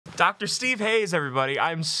Dr. Steve Hayes, everybody.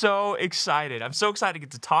 I'm so excited. I'm so excited to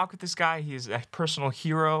get to talk with this guy. He's a personal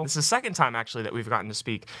hero. This is the second time, actually, that we've gotten to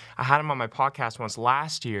speak. I had him on my podcast once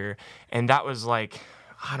last year, and that was like,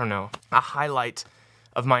 I don't know, a highlight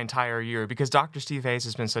of my entire year, because Dr. Steve Hayes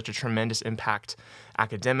has been such a tremendous impact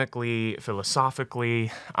academically,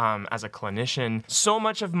 philosophically, as a clinician. So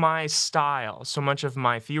much of my style, so much of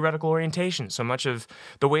my theoretical orientation, so much of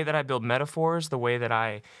the way that I build metaphors, the way that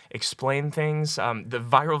I explain things, the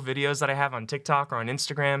viral videos that I have on TikTok or on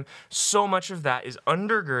Instagram, so much of that is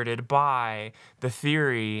undergirded by the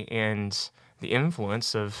theory and the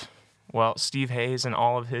influence of, well, Steve Hayes and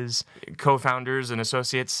all of his co-founders and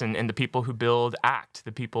associates and the people who build ACT,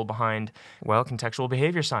 the people behind, well, contextual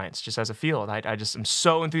behavior science, just as a field. I just am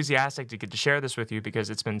so enthusiastic to get to share this with you because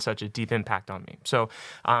it's been such a deep impact on me. So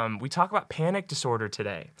we talk about panic disorder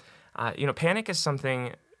today. Panic is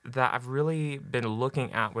something that I've really been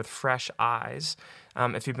looking at with fresh eyes.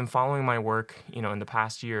 If you've been following my work, in the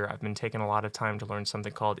past year, I've been taking a lot of time to learn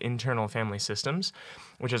something called internal family systems,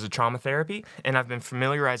 which is a trauma therapy, and I've been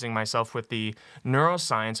familiarizing myself with the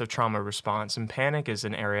neuroscience of trauma response, and panic is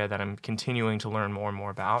an area that I'm continuing to learn more and more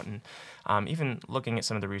about, and even looking at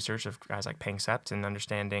some of the research of guys like Panksepp and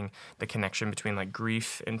understanding the connection between like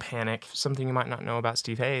grief and panic. Something you might not know about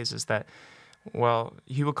Steve Hayes is that, well,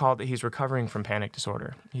 he would call that he's recovering from panic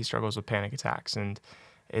disorder. He struggles with panic attacks, and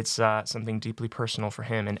it's something deeply personal for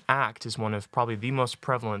him. And ACT is one of probably the most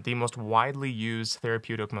prevalent, the most widely used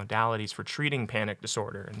therapeutic modalities for treating panic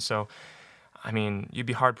disorder. And so, I mean, you'd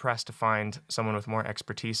be hard-pressed to find someone with more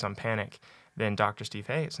expertise on panic than Dr. Steve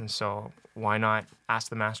Hayes. And so why not ask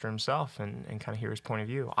the master himself and kind of hear his point of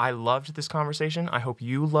view? I loved this conversation. I hope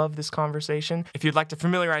you love this conversation. If you'd like to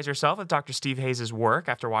familiarize yourself with Dr. Steve Hayes' work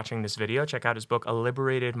after watching this video, check out his book, A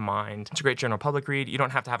Liberated Mind. It's a great general public read. You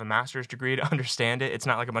don't have to have a master's degree to understand it. It's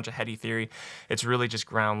not like a bunch of heady theory. It's really just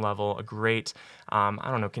ground level, a great,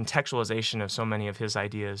 contextualization of so many of his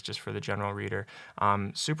ideas just for the general reader.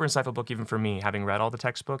 Super insightful book even for me. Having read all the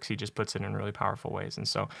textbooks, he just puts it in really powerful ways. And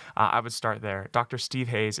so I would start there. Dr. Steve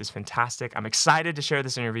Hayes is fantastic. I'm excited to share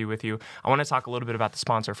this interview with you. I want to talk a little bit about the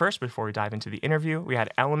sponsor first before we dive into the interview. We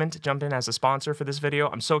had Element jump in as a sponsor for this video.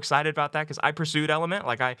 I'm so excited about that because I pursued Element.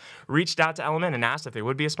 I reached out to Element and asked if they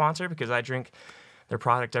would be a sponsor because I drink their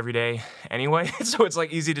product every day anyway, so it's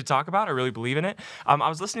easy to talk about. I really believe in it. I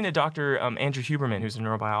was listening to Dr. Andrew Huberman, who's a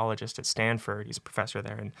neurobiologist at Stanford. He's a professor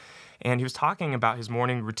there, and he was talking about his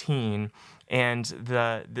morning routine and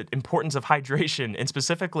the importance of hydration, and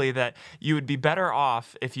specifically that you would be better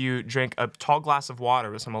off if you drank a tall glass of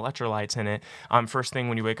water with some electrolytes in it first thing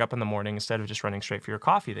when you wake up in the morning instead of just running straight for your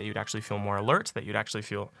coffee, that you'd actually feel more alert, that you'd actually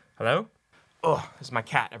feel, hello? Oh, this is my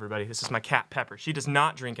cat, everybody. This is my cat, Pepper. She does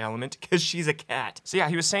not drink Element because she's a cat. So yeah,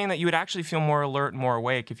 he was saying that you would actually feel more alert and more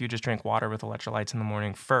awake if you just drank water with electrolytes in the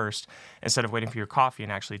morning first, instead of waiting for your coffee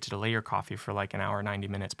and actually to delay your coffee for like an hour, 90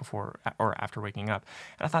 minutes before or after waking up.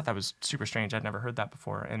 And I thought that was super strange. I'd never heard that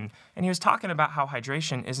before. And he was talking about how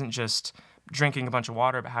hydration isn't just drinking a bunch of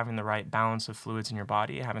water, but having the right balance of fluids in your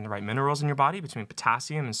body, having the right minerals in your body between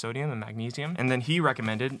potassium and sodium and magnesium. And then he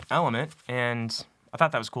recommended Element, and I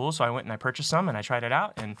thought that was cool, so I went and I purchased some and I tried it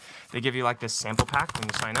out, and they give you like this sample pack when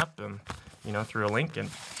you sign up, through a link, and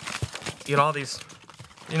you get all these,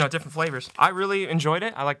 different flavors. I really enjoyed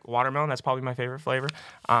it. I like watermelon. That's probably my favorite flavor.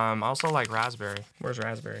 I also like raspberry. Where's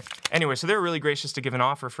raspberry? Anyway, so they were really gracious to give an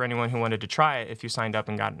offer for anyone who wanted to try it. If you signed up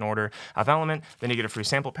and got an order of Element, then you get a free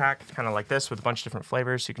sample pack, kind of like this, with a bunch of different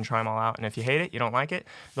flavors, so you can try them all out. And if you hate it, you don't like it,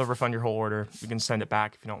 they'll refund your whole order. You can send it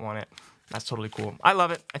back if you don't want it. That's totally cool. I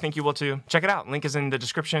love it. I think you will too. Check it out. Link is in the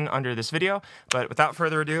description under this video. But without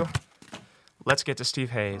further ado, let's get to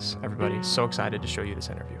Steve Hayes, everybody. So excited to show you this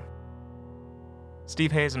interview.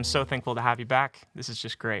 Steve Hayes, I'm so thankful to have you back. This is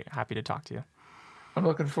just great. Happy to talk to you. I'm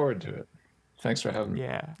looking forward to it. Thanks for having me.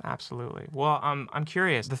 Yeah, absolutely. Well, I'm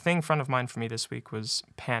curious. The thing front of mind for me this week was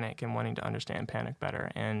panic and wanting to understand panic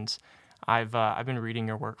better. And I've been reading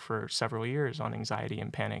your work for several years on anxiety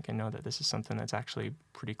and panic, and know that this is something that's actually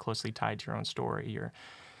pretty closely tied to your own story.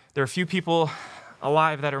 There are a few people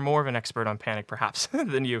alive that are more of an expert on panic, perhaps,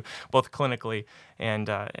 than you, both clinically and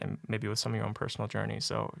maybe with some of your own personal journey.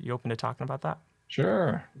 So, you open to talking about that?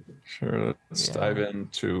 Sure. Let's dive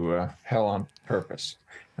into hell on purpose.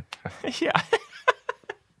 Yeah.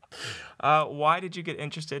 Why did you get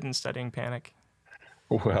interested in studying panic?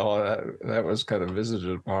 Well, that was kind of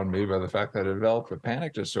visited upon me by the fact that I developed a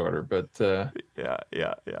panic disorder. But yeah.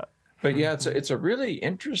 But yeah, it's a really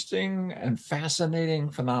interesting and fascinating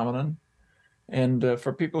phenomenon. And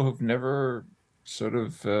for people who've never sort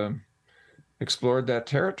of explored that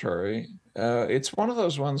territory, it's one of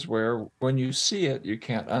those ones where when you see it, you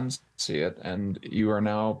can't unsee it, and you are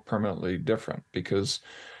now permanently different, because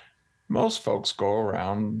most folks go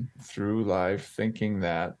around through life thinking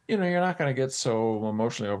that, you're not going to get so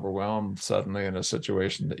emotionally overwhelmed suddenly in a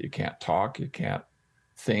situation that you can't talk, you can't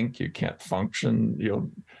think, you can't function.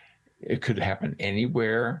 It could happen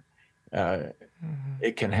anywhere.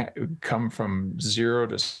 It can come from 0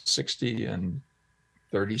 to 60 in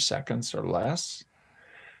 30 seconds or less.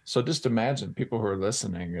 So just imagine, people who are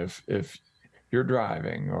listening, if you're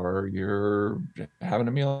driving, or you're having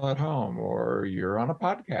a meal at home, or you're on a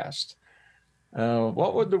podcast,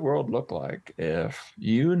 what would the world look like if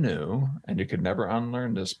you knew, and you could never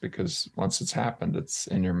unlearn this because once it's happened, it's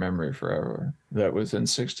in your memory forever, that within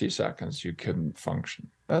 60 seconds you couldn't function?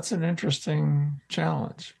 That's an interesting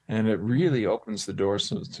challenge. And it really opens the doors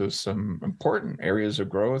to some important areas of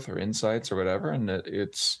growth or insights or whatever. And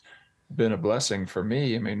it's been a blessing for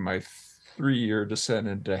me. I mean, my 3-year descent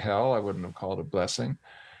into hell, I wouldn't have called a blessing.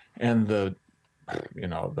 And the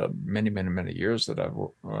many years that I've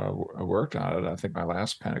worked on it. I think my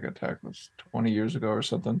last panic attack was 20 years ago or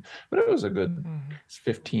something, but it was a good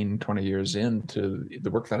 15, 20 years into the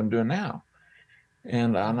work that I'm doing now.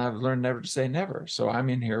 And I've learned never to say never. So I'm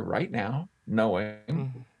in here right now,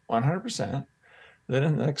 knowing 100% that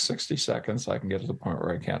in the next 60 seconds, I can get to the point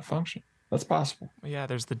where I can't function. That's possible. Yeah,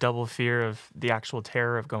 there's the double fear of the actual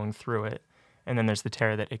terror of going through it. And then there's the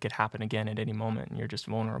terror that it could happen again at any moment, and you're just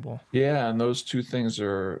vulnerable. Yeah, and those two things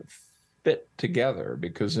are fit together,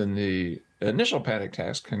 because in the initial panic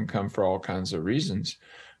attacks can come for all kinds of reasons.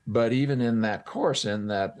 But even in that course, in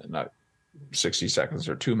that 60 seconds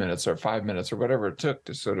or 2 minutes or 5 minutes or whatever it took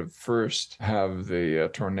to sort of first have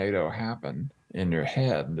the tornado happen in your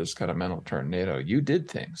head, this kind of mental tornado, you did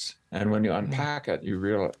things. And when you unpack it, you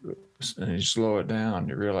realize, and you slow it down,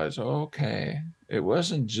 you realize, okay, it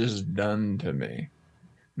wasn't just done to me.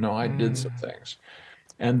 No, I did some things.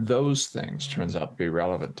 And those things turns out to be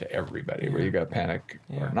relevant to everybody, whether you got panic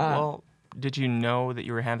or not. Well, did you know that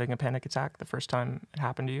you were having a panic attack the first time it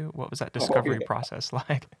happened to you? What was that discovery process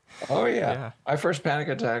like? Oh, yeah. My first panic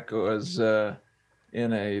attack was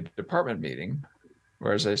in a department meeting,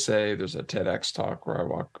 where, as I say, there's a TEDx talk where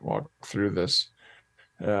I walk through this.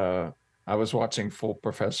 I was watching full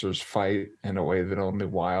professors fight in a way that only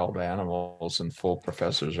wild animals and full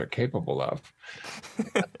professors are capable of.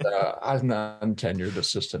 I'm an untenured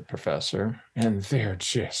assistant professor, and they're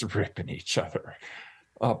just ripping each other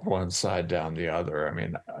up one side, down the other. I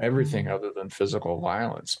mean, everything other than physical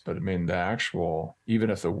violence. But I mean, the actual,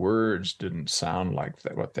 even if the words didn't sound like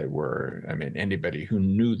what they were, I mean, anybody who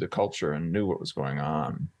knew the culture and knew what was going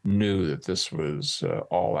on knew that this was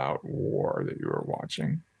all-out war that you were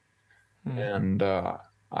watching. And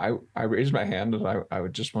I raised my hand, and I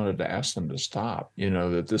just wanted to ask them to stop,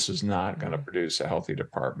 that this is not going to produce a healthy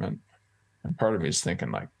department. And part of me is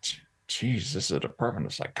thinking, like, geez, this is a department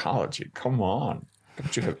of psychology. Come on.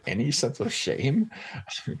 Don't you have any sense of shame?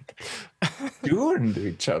 Doing to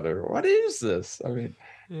each other. What is this? I mean,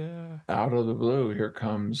 out of the blue, here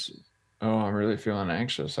comes, oh, I'm really feeling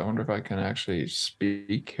anxious. I wonder if I can actually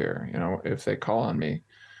speak here. If they call on me,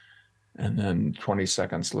 and then 20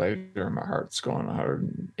 seconds later, my heart's going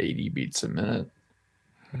 180 beats a minute.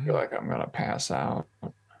 I feel like I'm going to pass out.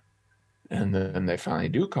 And then they finally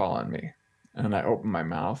do call on me. And I open my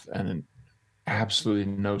mouth, and then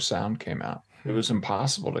absolutely no sound came out. It was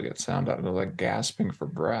impossible to get sound out. It was like gasping for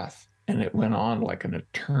breath. And it went on like an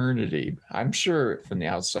eternity. I'm sure from the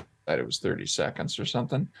outside it was 30 seconds or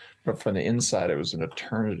something, but from the inside it was an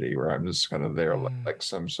eternity, where I'm just kind of there like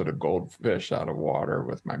some sort of goldfish out of water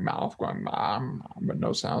with my mouth going, but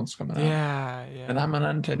no sounds coming out. Yeah. And I'm an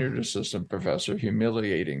untenured assistant professor,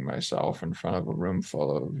 humiliating myself in front of a room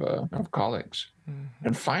full of colleagues.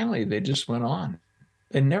 And finally, they just went on.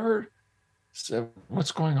 They never said,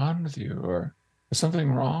 "What's going on with you?" or "Is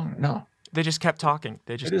something wrong?" No. They just kept talking.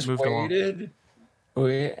 They just moved waited,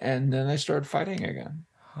 and then they started fighting again.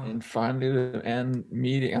 And finally, the end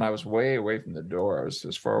meeting, and I was way away from the door. I was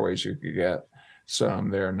as far away as you could get. So I'm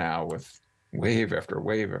there now with wave after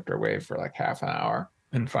wave after wave for like half an hour.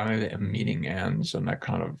 And finally, the meeting ends, and I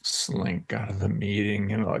kind of slink out of the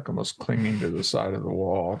meeting, like almost clinging to the side of the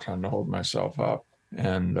wall, trying to hold myself up.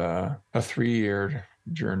 And a 3-year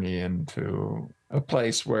journey into a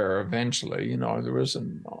place where eventually, there was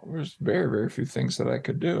very, very few things that I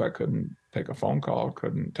could do. I couldn't take a phone call,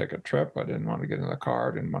 couldn't take a trip. I didn't want to get in the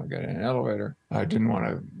car, didn't want to get in an elevator. I didn't want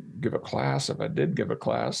to give a class. If I did give a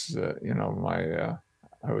class,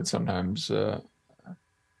 I would sometimes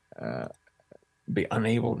be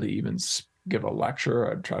unable to even give a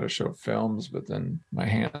lecture, I'd try to show films, but then my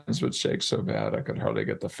hands would shake so bad I could hardly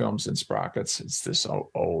get the films in sprockets. It's this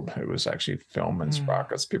old. It was actually film in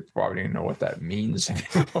sprockets. People probably don't know what that means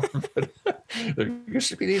anymore. But there used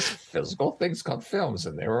to be these physical things called films,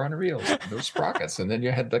 and they were on reels, and there were sprockets, and then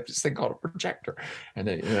you had like this thing called a projector. And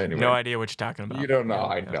then anyway, No idea what you're talking about. You don't know.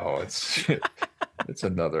 I know it's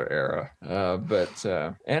another era.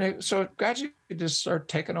 So it gradually just started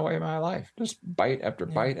taking away my life, just bite after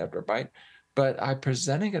bite after bite. But I'm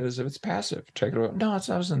presenting it as if it's passive. Take it away. No,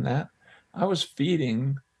 I wasn't that. I was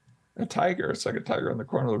feeding a tiger. It's like a tiger in the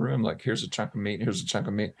corner of the room. Like, here's a chunk of meat. Here's a chunk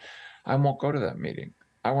of meat. I won't go to that meeting.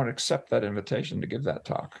 I won't accept that invitation to give that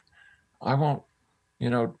talk. I won't,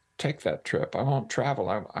 take that trip. I won't travel.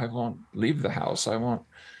 I won't leave the house. I won't,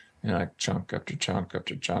 like chunk after chunk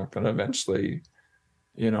after chunk. And eventually,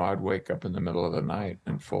 I'd wake up in the middle of the night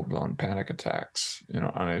in full-blown panic attacks,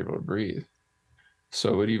 unable to breathe.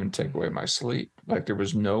 So it would even take away my sleep. Like, there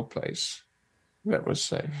was no place that was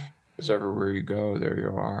safe. Because everywhere you go, there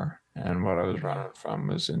you are. And what I was running from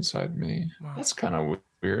was inside me. Wow. That's kind of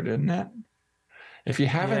weird, isn't it? If you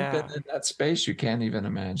haven't been in that space, you can't even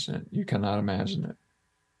imagine it. You cannot imagine it.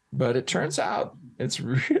 But it turns out it's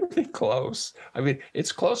really close. I mean,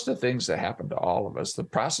 it's close to things that happen to all of us. The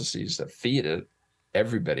processes that feed it,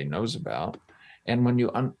 everybody knows about. And when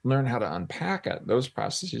you learn how to unpack it, those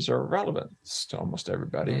processes are relevant to almost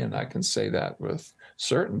everybody. And I can say that with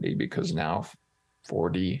certainty because now,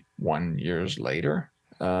 41 years later,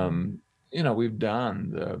 we've done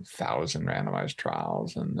the 1,000 randomized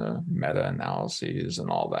trials and the meta-analyses and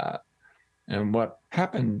all that. And what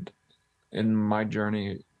happened in my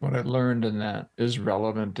journey, what I learned in that is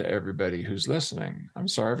relevant to everybody who's listening. I'm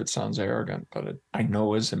sorry if it sounds arrogant, but I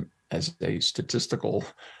know as a statistical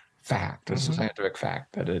fact, as a scientific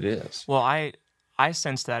fact, that it is. Well, I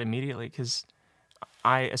sensed that immediately because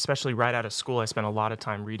especially right out of school, I spent a lot of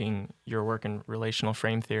time reading your work in relational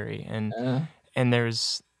frame theory, and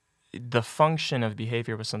there's the function of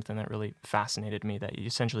behavior was something that really fascinated me, that you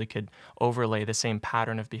essentially could overlay the same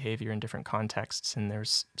pattern of behavior in different contexts, and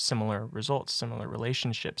there's similar results, similar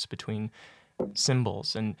relationships between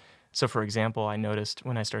symbols. And so, for example, I noticed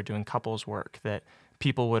when I started doing couples work that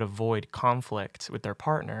people would avoid conflict with their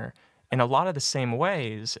partner in a lot of the same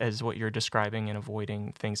ways as what you're describing in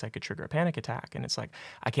avoiding things that could trigger a panic attack. And it's like,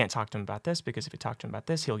 I can't talk to him about this because if you talk to him about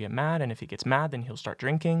this, he'll get mad. And if he gets mad, then he'll start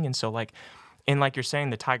drinking. And so like you're saying,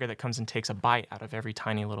 the tiger that comes and takes a bite out of every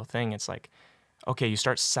tiny little thing, it's like, okay, you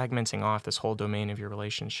start segmenting off this whole domain of your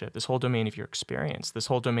relationship, this whole domain of your experience, this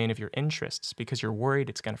whole domain of your interests, because you're worried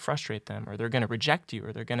it's going to frustrate them, or they're going to reject you,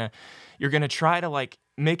 or you're going to try to like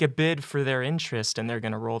make a bid for their interest, and they're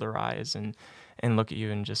going to roll their eyes and look at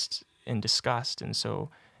you and just in disgust. And so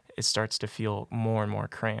it starts to feel more and more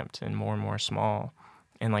cramped and more small.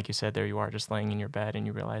 And like you said, there you are just laying in your bed and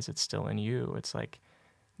you realize it's still in you. It's like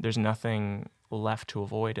there's nothing left to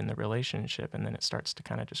avoid in the relationship, and then it starts to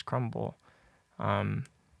kind of just crumble.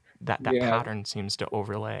 That pattern seems to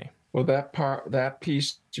overlay. Well, that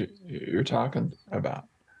piece you're talking about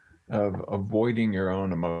of avoiding your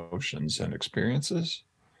own emotions and experiences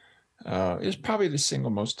is probably the single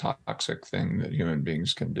most toxic thing that human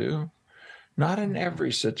beings can do. Not in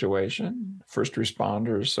every situation. First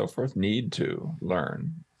responders, so forth, need to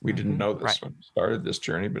learn. We didn't know this when we started this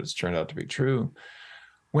journey, but it's turned out to be true.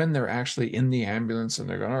 When they're actually in the ambulance and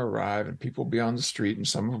they're going to arrive and people will be on the street and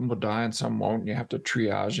some of them will die and some won't, and you have to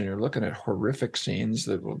triage, and you're looking at horrific scenes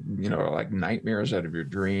that will, are like nightmares out of your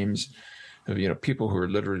dreams of, people who are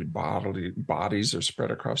literally bodies are spread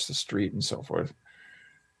across the street and so forth.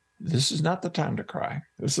 This is not the time to cry.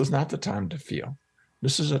 This is not the time to feel.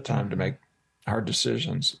 This is a time to make hard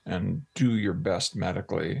decisions and do your best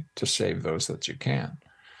medically to save those that you can.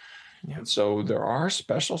 Yeah. And so there are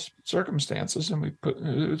special circumstances, and we put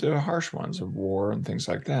the harsh ones of war and things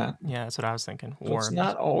like that. Yeah, that's what I was thinking. War. So it's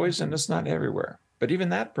not always, and it's not everywhere. But even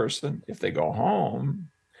that person, if they go home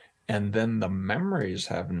and then the memories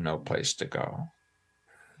have no place to go,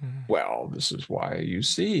 well, this is why you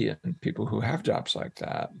see in people who have jobs like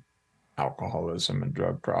that, alcoholism and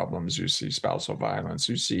drug problems, you see spousal violence,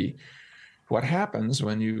 you see what happens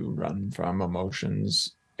when you run from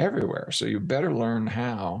emotions everywhere. So you better learn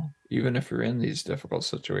how, even if you're in these difficult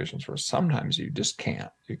situations where sometimes you just can't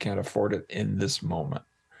afford it in this moment.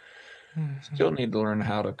 Still need to learn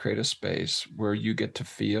how to create a space where you get to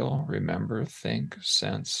feel, remember, think,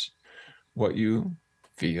 sense what you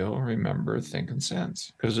feel, remember, think, and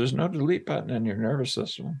sense. Because there's no delete button in your nervous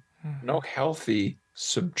system, no healthy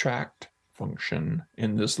subtract function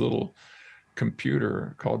in this little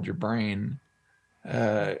computer called your brain,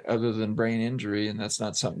 other than brain injury, and that's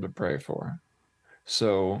not something to pray for.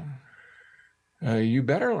 So you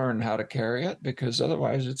better learn how to carry it, because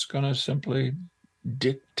otherwise it's going to simply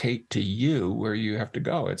dictate to you where you have to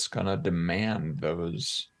go. It's going to demand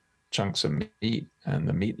those chunks of meat, and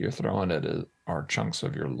the meat you're throwing at it are chunks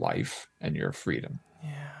of your life and your freedom.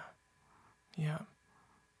 Yeah. Yeah.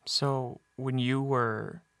 So when you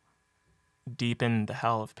were deep in the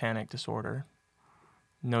hell of panic disorder,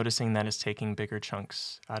 noticing that it's taking bigger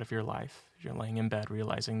chunks out of your life, you're laying in bed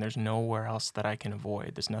realizing there's nowhere else that I can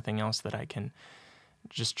avoid. There's nothing else that I can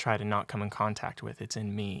just try to not come in contact with. It's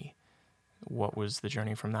in me. What was the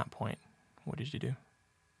journey from that point? What did you do?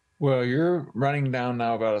 Well, you're running down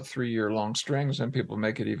now about a 3-year long string. Some people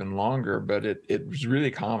make it even longer, but it was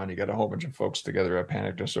really common. You get a whole bunch of folks together with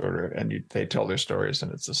panic disorder, and they tell their stories,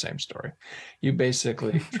 and it's the same story. You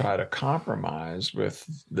basically try to compromise with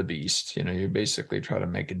the beast. You basically try to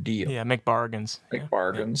make a deal. Yeah, make bargains. Make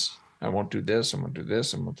bargains. I won't do this, I won't do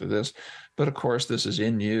this, I won't do this. But of course, this is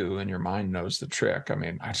in you, and your mind knows the trick. I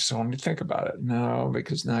mean, I just don't want to think about it. No,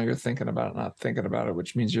 because now you're thinking about it, not thinking about it,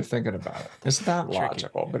 which means you're thinking about it. It's not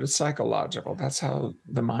logical, but it's psychological. That's how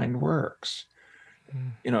the mind works.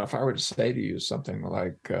 If I were to say to you something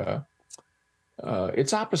like,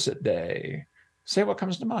 it's opposite day, say what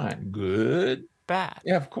comes to mind. Good. Bad.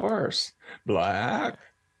 Yeah, of course. Black.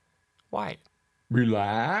 White.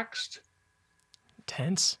 Relaxed.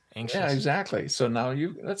 Tense, anxious. Yeah, exactly. So now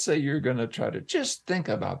let's say you're going to try to just think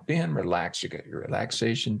about being relaxed. You got your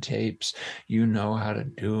relaxation tapes. You know how to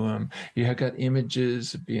do them. You have got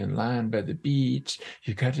images of being lying by the beach.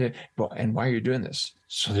 You got to, and why are you doing this?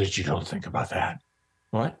 So that you don't think about that.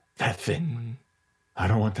 What? That thing. I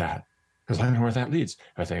don't want that, because I know where that leads.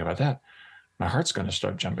 If I think about that, my heart's going to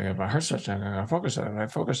start jumping. If my heart starts jumping, I'm going to focus on it. If I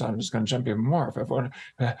focus on it, it's going to jump even more. If I focus,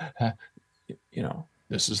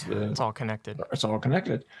 this is it's all connected. It's all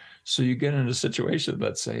connected. So you get in a situation,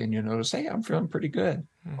 let's say, and you notice, hey, I'm feeling pretty good.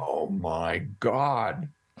 Oh my God.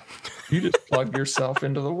 You just plugged yourself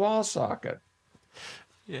into the wall socket.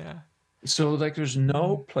 Yeah. So there's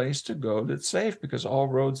no place to go that's safe, because all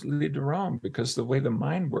roads lead to Rome, because the way the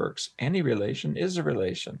mind works, any relation is a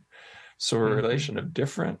relation. So a relation of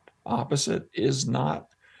different, opposite is not.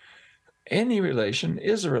 Any relation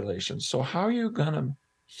is a relation. So how are you going to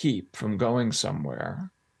keep from going somewhere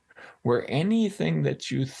where anything that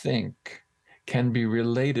you think can be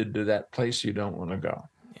related to that place you don't want to go?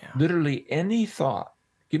 Yeah. Literally any thought.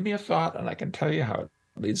 Give me a thought and I can tell you how it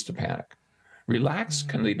leads to panic. Relax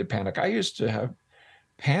can lead to panic. I used to have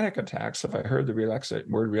panic attacks if I heard the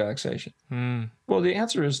word relaxation. Well, the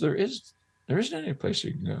answer is there isn't any place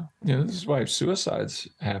you can go. This is why suicides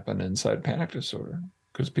happen inside panic disorder,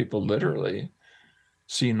 because people literally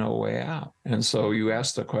see no way out. And so you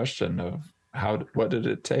ask the question of what did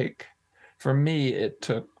it take? For me, it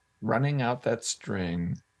took running out that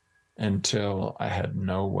string until I had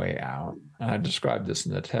no way out. And I described this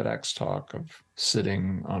in the TEDx talk of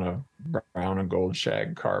sitting on a brown and gold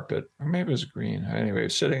shag carpet, or maybe it was green. Anyway,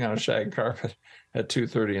 sitting on a shag carpet at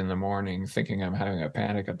 2:30 in the morning, thinking I'm having a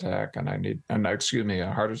panic attack and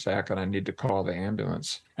a heart attack, and I need to call the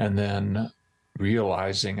ambulance. And then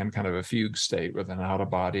realizing in kind of a fugue state with an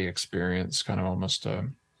out-of-body experience, kind of almost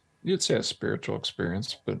you'd say a spiritual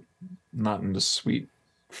experience, but not in the sweet,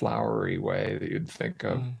 flowery way that you'd think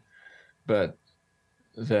of. But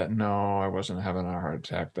that, no, I wasn't having a heart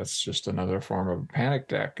attack. That's just another form of panic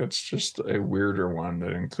attack. It's just a weirder one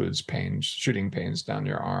that includes pains, shooting pains down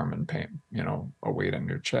your arm, and pain, a weight on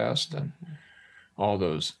your chest, and all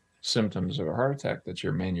those symptoms of a heart attack that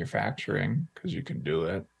you're manufacturing because you can do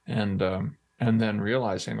it. And then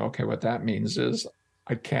realizing, okay, what that means is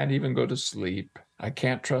I can't even go to sleep. I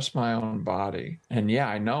can't trust my own body. And yeah,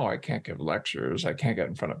 I know I can't give lectures. I can't get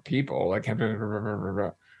in front of people. I can't.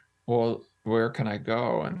 Well, where can I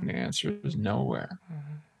go? And the answer is nowhere.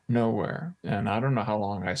 Nowhere. And I don't know how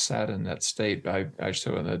long I sat in that state. I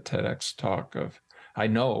show in the TEDx talk I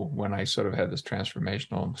know when I sort of had this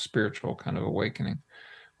transformational spiritual kind of awakening.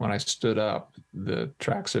 When I stood up, the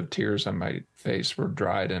tracks of tears on my face were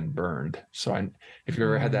dried and burned. So if you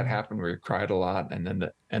ever had that happen where you cried a lot and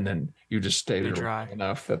then you just stay there long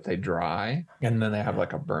enough that they dry, and then they have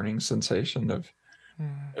like a burning sensation of,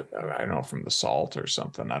 I don't know, from the salt or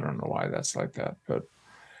something. I don't know why that's like that, but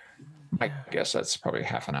I guess that's probably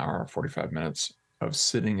half an hour or 45 minutes of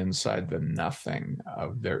sitting inside the nothing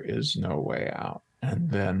of there is no way out, and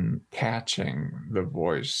then catching the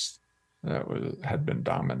voice that had been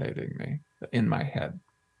dominating me in my head.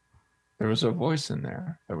 There was a voice in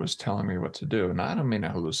there that was telling me what to do. And I don't mean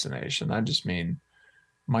a hallucination. I just mean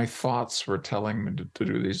my thoughts were telling me to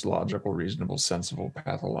do these logical, reasonable, sensible,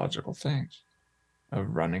 pathological things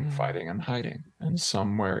of running, fighting, and hiding. And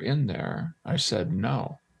somewhere in there, I said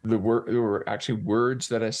no. there were actually words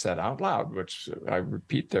that I said out loud, which I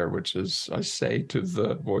repeat there, which is I say to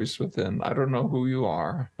the voice within, I don't know who you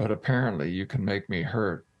are, but apparently you can make me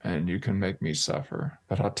hurt and you can make me suffer.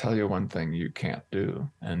 But I'll tell you one thing you can't do.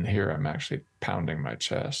 And here I'm actually pounding my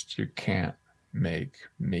chest. You can't make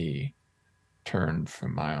me turn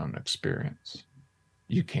from my own experience.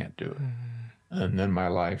 You can't do it. And then my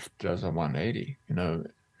life does a 180.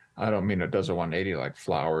 I don't mean it does a 180 like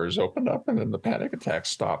flowers opened up and then the panic attack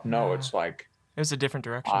stopped. No, it's like it was a different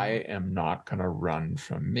direction. I am not going to run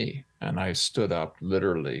from me. And I stood up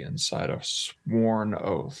literally inside a sworn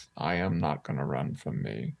oath. I am not going to run from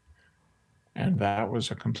me. And that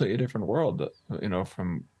was a completely different world,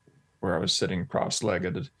 from where I was sitting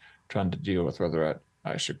cross-legged trying to deal with whether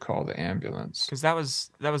I should call the ambulance. Because that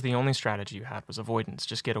was the only strategy you had was avoidance.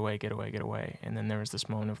 Just get away, get away, get away. And then there was this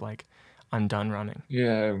moment of like, I'm done running.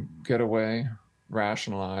 Yeah, get away,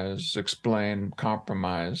 rationalize, explain,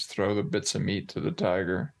 compromise, throw the bits of meat to the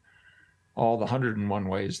tiger. All the 101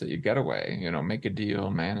 ways that you get away, make a deal,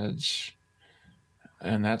 manage.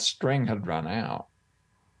 And that string had run out.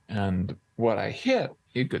 And what I hit,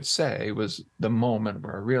 you could say, was the moment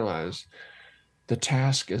where I realized the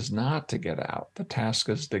task is not to get out. The task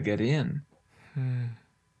is to get in.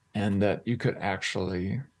 And that you could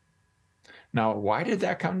actually... Now, why did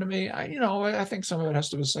that come to me? I think some of it has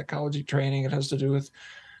to do with psychology training. It has to do with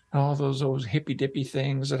all those hippy-dippy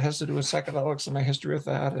things. It has to do with psychedelics and my history with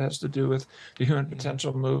that. It has to do with the human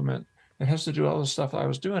potential movement. It has to do with all the stuff I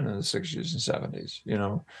was doing in the 60s and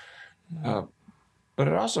 70s, but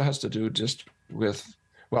it also has to do just with,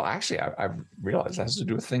 well, actually, I've realized it has to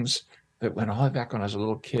do with things that went all the way back when I was a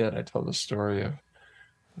little kid. I told the story of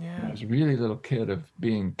when I was a really little kid of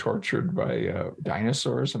being tortured by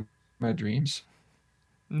dinosaurs in my dreams.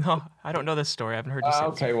 No, I don't know this story. I haven't heard you say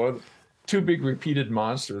Okay, well, two big repeated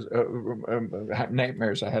monsters,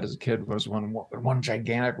 nightmares I had as a kid was one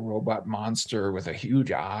gigantic robot monster with a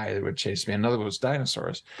huge eye that would chase me. Another was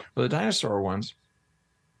dinosaurs. Well, the dinosaur ones,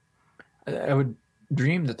 I would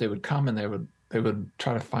dream that they would come and they would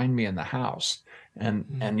try to find me in the house. And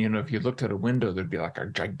if you looked at a window, there'd be like a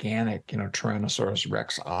gigantic, Tyrannosaurus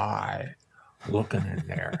Rex eye looking in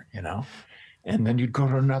there, And then you'd go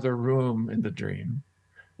to another room in the dream,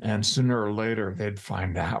 and sooner or later they'd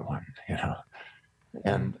find that one,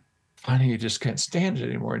 And finally you just can't stand it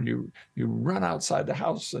anymore, and you run outside the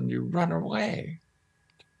house and you run away.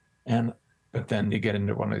 But then you get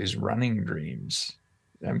into one of these running dreams.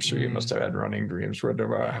 I'm sure you must have had running dreams where no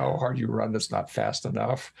matter how hard you run, it's not fast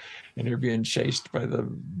enough, and you're being chased by the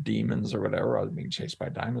demons or whatever. I was being chased by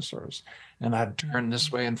dinosaurs, and I'd turn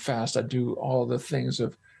this way and fast. I'd do all the things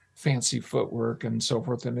of fancy footwork and so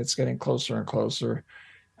forth, and it's getting closer and closer,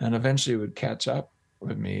 and eventually it would catch up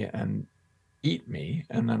with me and eat me,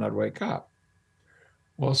 and then I'd wake up.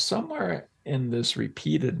 Well, somewhere in this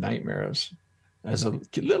repeated nightmares as a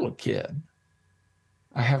little kid,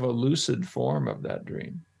 I have a lucid form of that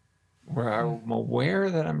dream where I'm aware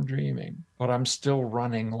that I'm dreaming, but I'm still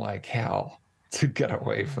running like hell to get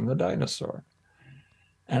away from the dinosaur.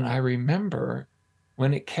 And I remember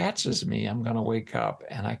when it catches me, I'm going to wake up,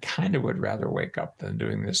 and I kind of would rather wake up than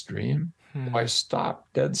doing this dream. I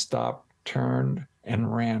stopped, dead stop, turned,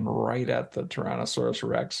 and ran right at the Tyrannosaurus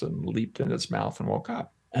Rex and leaped in its mouth and woke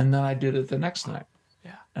up. And then I did it the next night.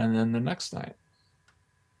 Yeah. And then the next night.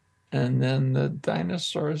 And then the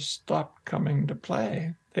dinosaurs stopped coming to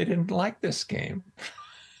play. They didn't like this game.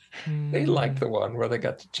 They liked the one where they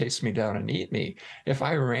got to chase me down and eat me. If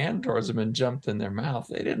I ran towards them and jumped in their mouth,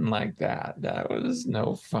 they didn't like that. That was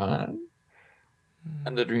no fun.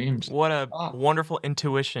 And the dreams. What a wonderful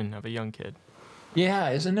intuition of a young kid. Yeah,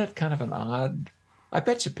 isn't it kind of an odd? I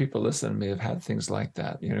bet you people listening to me have had things like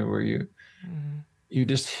that, where you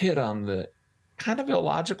just hit on the kind of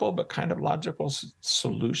illogical but kind of logical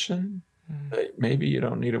solution. Maybe you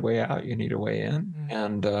don't need a way out, you need a way in.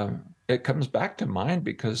 And it comes back to mind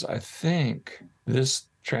because I think this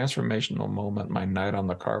transformational moment, my night on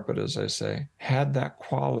the carpet, as I say, had that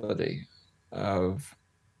quality of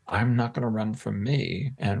I'm not going to run from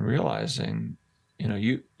me, and realizing,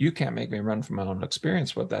 you can't make me run from my own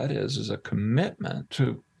experience. What that is a commitment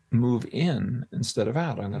to move in instead of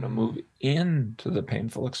out. I'm going to move into the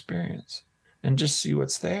painful experience and just see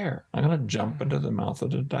what's there. I'm going to jump into the mouth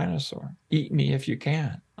of the dinosaur. Eat me if you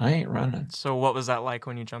can. I ain't running. So what was that like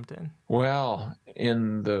when you jumped in? Well,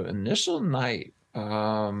 in the initial night,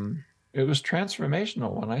 it was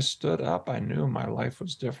transformational. When I stood up, I knew my life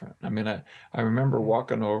was different. I mean, I remember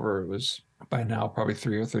walking over. It was by now probably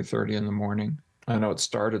 3 or 3:30 in the morning. I know it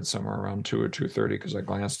started somewhere around 2 or 2:30 because I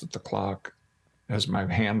glanced at the clock. as my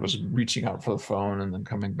hand was reaching out for the phone and then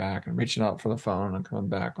coming back and reaching out for the phone and coming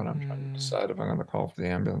back when I'm trying to decide if I'm going to call for the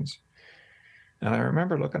ambulance. And I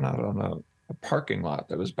remember looking out on a parking lot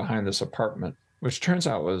that was behind this apartment, which turns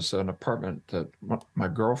out was an apartment that my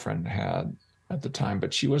girlfriend had at the time,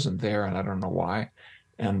 but she wasn't there, and I don't know why.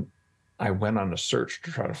 And I went on a search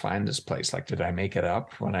to try to find this place. Like, did I make it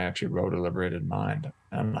up when I actually wrote A Liberated Mind?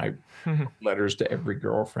 And I wrote letters to every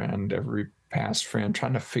girlfriend, every past friend,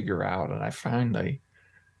 trying to figure out. And I finally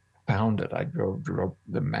found it. I drove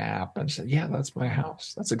the map and said, yeah, that's my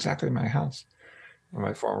house. That's exactly my house.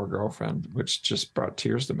 My former girlfriend, which just brought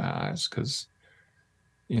tears to my eyes because,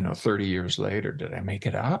 30 years later, did I make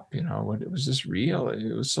it up? When it was this real?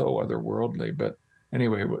 It was so otherworldly. But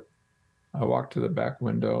anyway, I walked to the back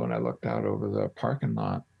window and I looked out over the parking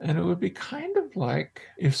lot, and it would be kind of like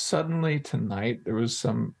if suddenly tonight there was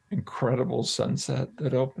some incredible sunset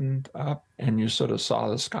that opened up and you sort of saw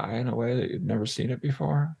the sky in a way that you'd never seen it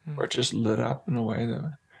before, or it just lit up in a way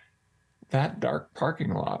that dark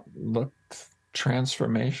parking lot looked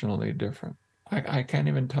transformationally different. I can't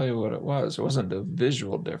even tell you what it was. It wasn't a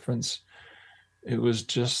visual difference. It was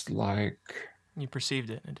just like... You perceived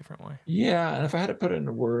it in a different way. Yeah, and if I had to put it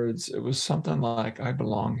into words, it was something like, I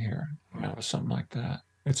belong here. It was something like that.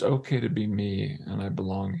 It's okay to be me, and I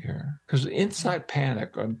belong here. Because inside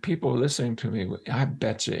panic, and people listening to me, I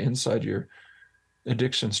bet you inside your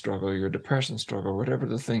addiction struggle, your depression struggle, whatever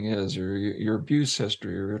the thing is, or your abuse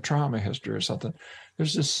history, or your trauma history, or something,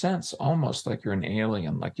 there's this sense almost like you're an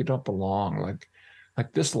alien, like you don't belong, like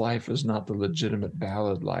this life is not the legitimate,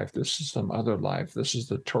 valid life. This is some other life. This is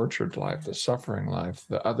the tortured life, the suffering life,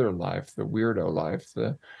 the other life, the weirdo life.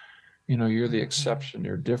 You're the exception.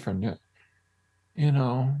 You're different.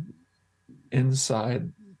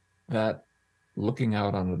 Inside that, looking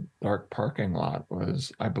out on a dark parking lot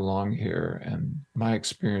was, I belong here, and my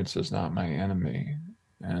experience is not my enemy.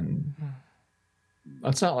 And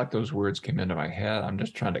it's not like those words came into my head. I'm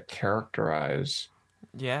just trying to characterize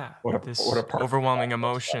this overwhelming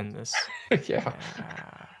emotion. This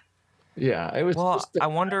yeah, it was. Well, I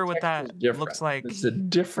wonder what that looks like. It's a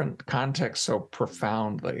different context so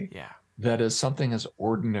profoundly. Yeah. That is something as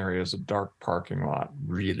ordinary as a dark parking lot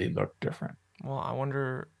really looked different. Well, I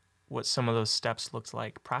wonder what some of those steps looked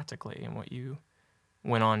like practically, and what you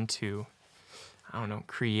went on to,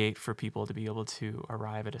 create for people to be able to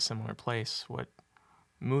arrive at a similar place. What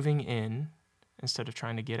moving in instead of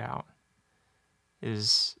trying to get out,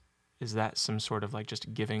 is that some sort of like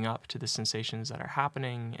just giving up to the sensations that are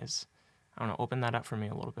happening? Open that up for me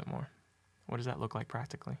a little bit more. What does that look like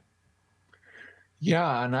practically?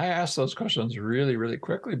 Yeah, and I ask those questions really, really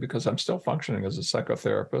quickly because I'm still functioning as a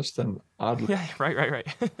psychotherapist, and oddly, yeah, right.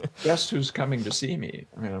 Guess who's coming to see me?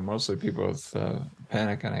 Mostly people with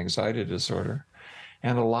panic and anxiety disorder,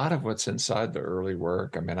 and a lot of what's inside the early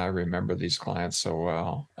work. I remember these clients so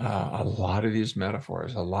well. A lot of these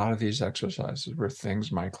metaphors, a lot of these exercises were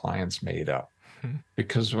things my clients made up,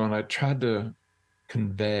 because when I tried to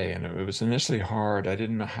convey, and it was initially hard, I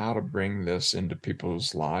didn't know how to bring this into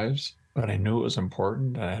people's lives. But I knew it was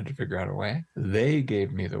important, and I had to figure out a way. They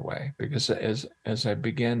gave me the way, because as I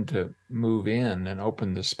began to move in and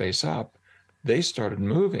open the space up, they started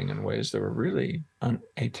moving in ways that were really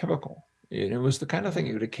atypical. It was the kind of thing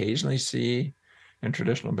you would occasionally see in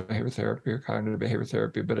traditional behavior therapy or cognitive behavior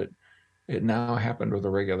therapy, but it now happened with a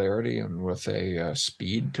regularity and with a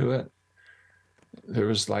speed to it. There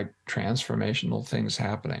was like transformational things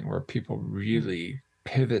happening where people really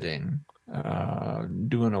pivoting,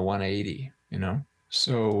 doing a 180,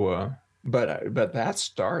 So, but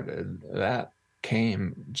that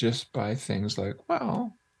came just by things like,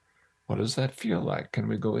 well, what does that feel like? Can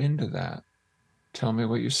we go into that? Tell me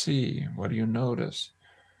what you see. What do you notice?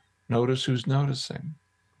 Notice who's noticing.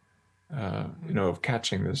 Of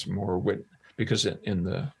catching this more because in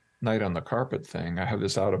the night on the carpet thing, I have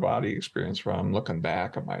this out of body experience where I'm looking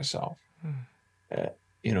back at myself.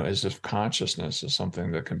 As if consciousness is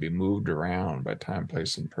something that can be moved around by time,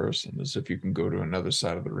 place, and person, as if you can go to another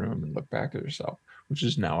side of the room and look back at yourself, which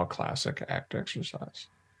is now a classic ACT exercise.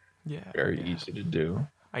 Yeah. Very easy to do.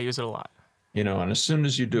 I use it a lot. And as soon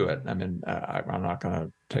as you do it, I'm not going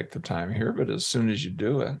to take the time here, but as soon as you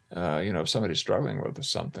do it, if somebody's struggling with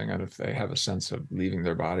something, and if they have a sense of leaving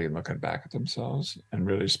their body and looking back at themselves and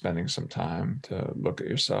really spending some time to look at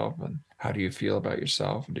yourself and how do you feel about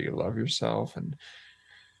yourself, and do you love yourself, and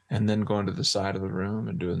then going to the side of the room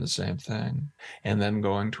and doing the same thing, and then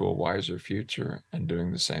going to a wiser future and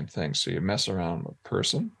doing the same thing. So you mess around with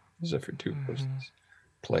person, as if you're two persons,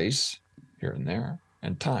 place, here and there,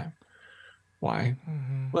 and time. Why?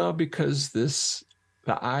 Well, because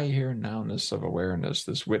the I, here, nowness of awareness,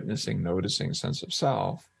 this witnessing, noticing sense of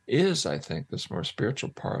self, is, I think, this more spiritual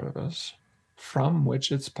part of us from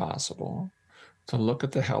which it's possible to look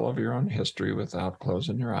at the hell of your own history without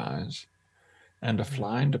closing your eyes, and to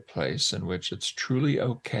fly into a place in which it's truly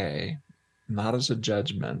okay, not as a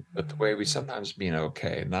judgment, but the way we sometimes mean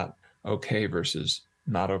okay, not okay versus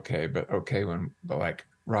not okay, but okay when, like,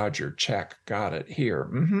 Roger, check, got it, here,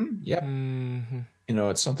 yep.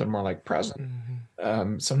 It's something more like present.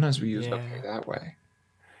 Sometimes we use okay that way.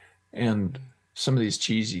 And some of these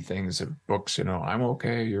cheesy things of books, I'm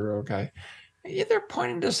okay, you're okay. They're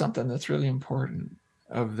pointing to something that's really important,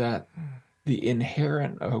 of that, the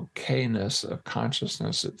inherent okayness of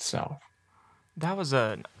consciousness itself. That was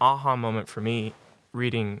an aha moment for me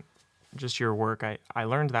reading just your work. I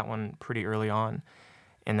learned that one pretty early on,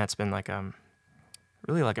 and that's been like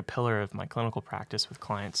really like a pillar of my clinical practice with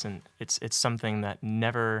clients, and it's something that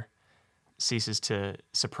never ceases to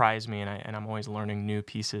surprise me, and I'm always learning new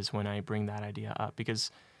pieces when I bring that idea up. Because,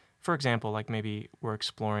 for example, like maybe we're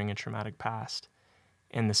exploring a traumatic past,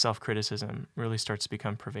 and the self-criticism really starts to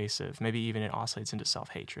become pervasive. Maybe even it oscillates into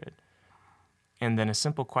self-hatred. And then a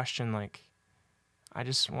simple question like, I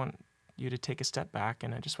just want you to take a step back,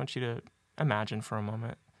 and I just want you to imagine for a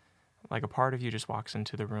moment, like a part of you just walks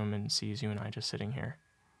into the room and sees you and I just sitting here.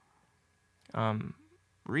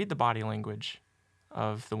 Read the body language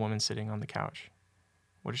of the woman sitting on the couch.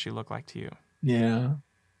 What does she look like to you? Yeah.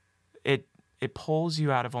 It pulls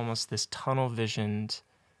you out of almost this tunnel visioned,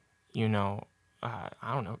 I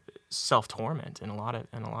don't know, self-torment in a lot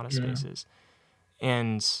of spaces.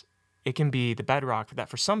 And it can be the bedrock that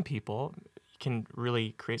for some people can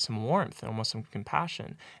really create some warmth and almost some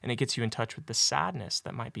compassion. And it gets you in touch with the sadness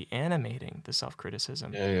that might be animating the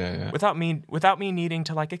self-criticism. Yeah. Without me needing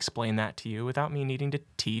to like explain that to you, without me needing to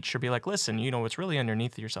teach or be like, listen, what's really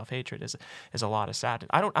underneath your self-hatred is a lot of sadness.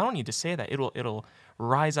 I don't need to say that. It'll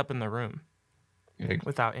rise up in the room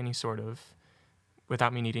without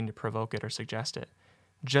me needing to provoke it or suggest it,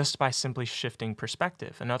 just by simply shifting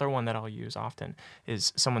perspective. Another one that I'll use often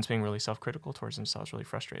is someone's being really self-critical towards themselves, really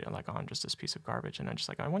frustrated, like, oh, I'm just this piece of garbage. And I'm just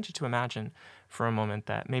like, I want you to imagine for a moment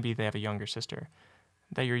that maybe they have a younger sister,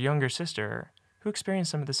 that your younger sister who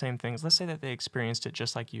experienced some of the same things, let's say that they experienced it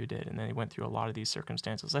just like you did, and they went through a lot of these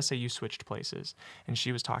circumstances. Let's say you switched places and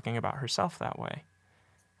she was talking about herself that way.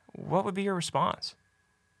 What would be your response?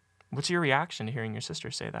 What's your reaction to hearing your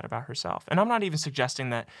sister say that about herself? And I'm not even suggesting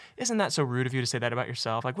that, isn't that so rude of you to say that about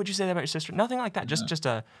yourself? Like, would you say that about your sister? Nothing like that. Just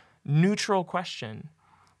a neutral question.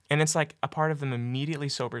 And it's like a part of them immediately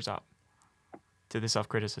sobers up to the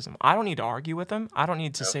self-criticism. I don't need to argue with them. I don't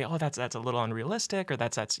need to say, oh, that's a little unrealistic, or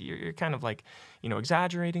that's you're kind of like,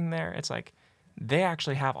 exaggerating there. It's like they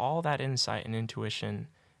actually have all that insight and intuition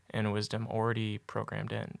and wisdom already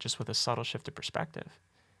programmed in, just with a subtle shift of perspective.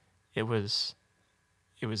 It was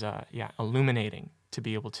illuminating to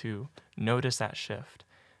be able to notice that shift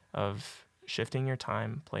of shifting your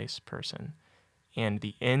time, place, person, and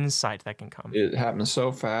the insight that can come. It happens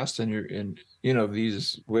so fast, and you're in,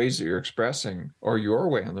 these ways that you're expressing, or your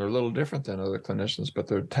way, and they're a little different than other clinicians, but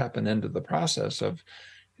they're tapping into the process of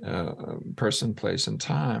person, place, and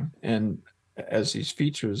time. And as these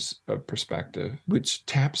features of perspective, which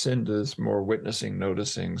taps into this more witnessing,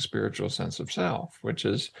 noticing, spiritual sense of self, which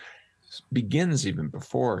begins even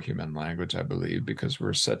before human language, I believe, because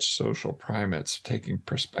we're such social primates. Taking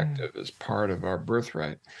perspective is part of our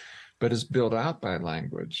birthright, but is built out by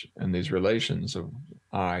language and these relations of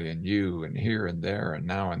I and you and here and there and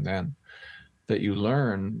now and then that you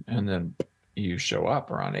learn, and then you show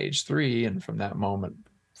up around age 3, and from that moment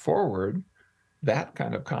forward, that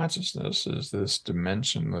kind of consciousness is this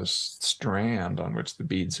dimensionless strand on which the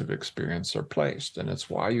beads of experience are placed, and it's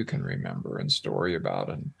why you can remember and story about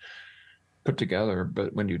and put together.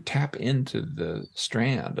 But when you tap into the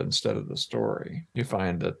strand instead of the story, you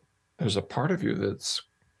find that there's a part of you that's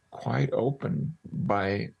quite open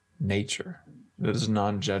by nature, that is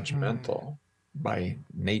non-judgmental by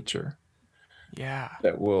nature. Yeah.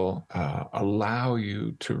 That will allow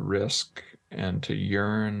you to risk and to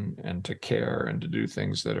yearn and to care and to do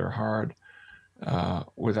things that are hard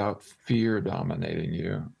without fear dominating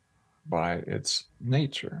you by its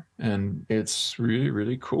nature. And it's really,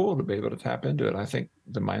 really cool to be able to tap into it. I think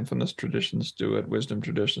the mindfulness traditions do it, wisdom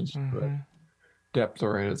traditions do it,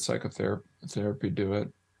 depth-oriented psychotherapy do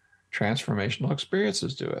it, transformational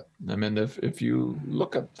experiences do it. I mean, if you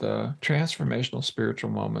look at the transformational spiritual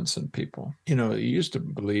moments in people, you used to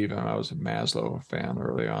believe, and I was a Maslow fan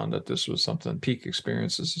early on, that this was something, peak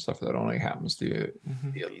experiences and stuff that only happens to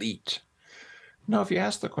the elite. No, if you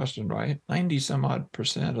ask the question right, 90 some odd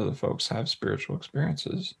 % of the folks have spiritual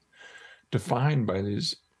experiences. defined by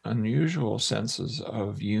these unusual senses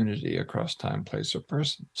of unity across time, place, or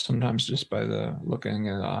person. Sometimes just by the looking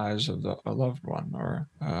in the eyes of a loved one, or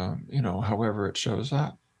however it shows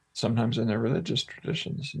up. Sometimes in their religious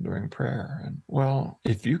traditions and during prayer. And well,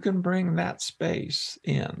 if you can bring that space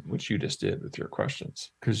in, which you just did with your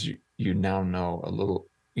questions, because you now know a little,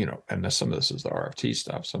 and some of this is the RFT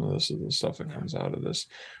stuff, some of this is the stuff that comes out of this.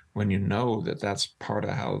 When you know that that's part of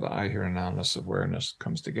how the I hear nowness awareness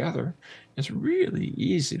comes together, it's really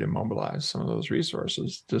easy to mobilize some of those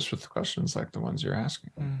resources just with questions like the ones you're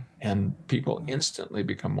asking. And people instantly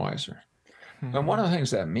become wiser. And one of the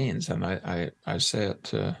things that means, and I say it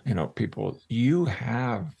to people, you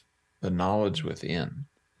have the knowledge within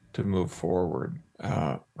to move forward.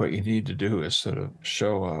 What you need to do is sort of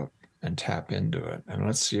show up and tap into it. And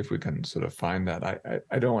let's see if we can sort of find that.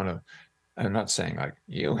 I don't want to, I'm not saying like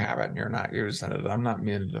you have it and you're not using it. I'm not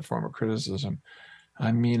meaning it as a form of criticism.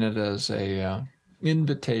 I mean it as a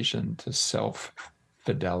invitation to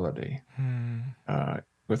self-fidelity.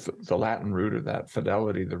 With the Latin root of that,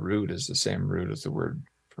 fidelity, the root is the same root as the word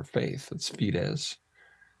for faith. It's fides.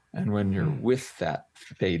 And when you're with that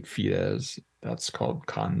fides, that's called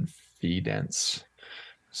confidence.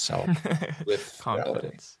 Self with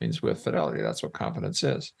fidelity means with fidelity. That's what confidence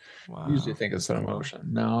is. Wow. You usually think it's an emotion.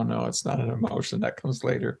 No, it's not an emotion. That comes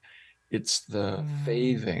later. It's the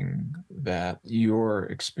faithing that your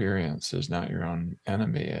experience is not your own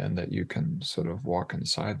enemy and that you can sort of walk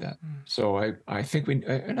inside that. So I think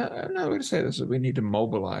another way to say this is we need to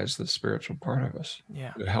mobilize the spiritual part of us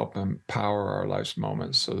to help empower our life's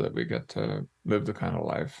moments so that we get to live the kind of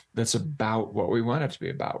life that's about what we want it to be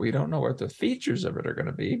about. We don't know what the features of it are going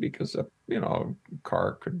to be because, a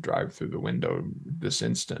car could drive through the window this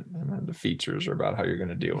instant and then the features are about how you're going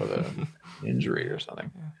to deal with an injury or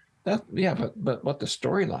something. But what the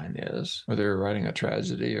storyline is, whether you're writing a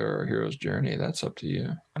tragedy or a hero's journey, that's up to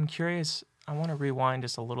you. I'm curious. I want to rewind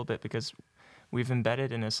just a little bit because we've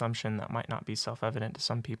embedded an assumption that might not be self-evident to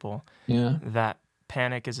some people. That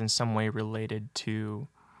panic is in some way related to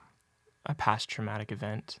a past traumatic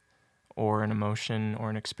event or an emotion or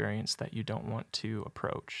an experience that you don't want to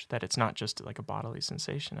approach, that it's not just like a bodily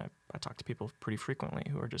sensation. I talk to people pretty frequently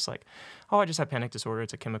who are just like, oh, I just have panic disorder.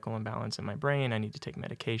 It's a chemical imbalance in my brain. I need to take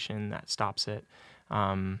medication that stops it.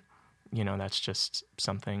 That's just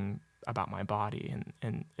something about my body.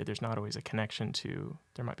 And there's not always a connection to,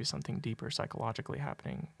 there might be something deeper psychologically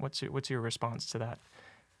happening. What's your response to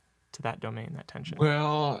that domain, that tension?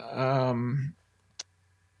 Well,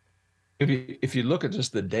 if you look at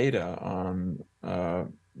just the data on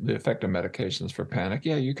the effect of medications for panic,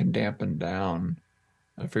 you can dampen down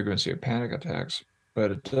the frequency of panic attacks,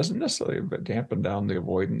 but it doesn't necessarily dampen down the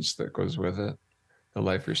avoidance that goes with it, the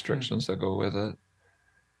life restrictions that go with it.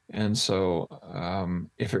 And so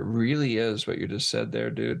if it really is what you just said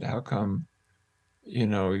there, dude, how come,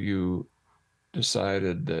 you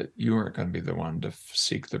decided that you weren't going to be the one to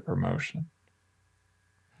seek the promotion?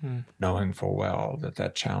 Knowing full well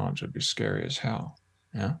that challenge would be scary as hell,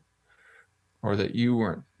 or that you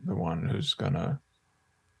weren't the one who's gonna,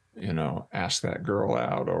 ask that girl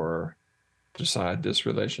out or decide this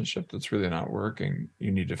relationship that's really not working. You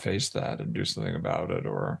need to face that and do something about it.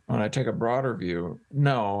 Or when I take a broader view,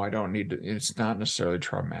 no, I don't need to. It's not necessarily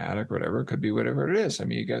traumatic, or whatever. It could be whatever it is. I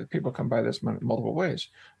mean, you get people come by this multiple ways.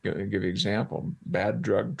 I'll give you an example: bad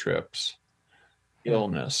drug trips,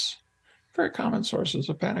 illness. Very common sources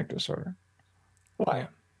of panic disorder. Why?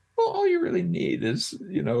 Well, all you really need is,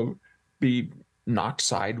 be knocked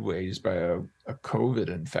sideways by a COVID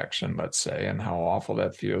infection, let's say, and how awful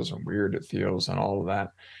that feels and weird it feels and all of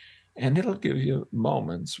that. And it'll give you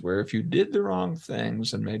moments where if you did the wrong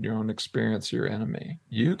things and made your own experience your enemy,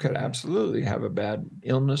 you could absolutely have a bad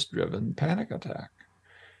illness-driven panic attack.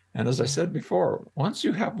 And as I said before, once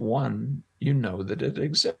you have one, you know that it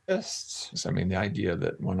exists. I mean, the idea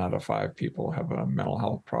that 1 out of 5 people have a mental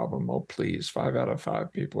health problem, oh, please, 5 out of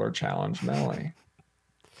 5 people are challenged mentally.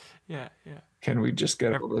 Yeah. Can we just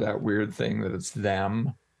get over that weird thing that it's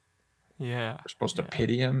them? Yeah. We're supposed to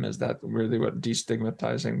pity them? Is that really what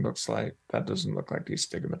destigmatizing looks like? That doesn't look like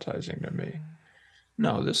destigmatizing to me.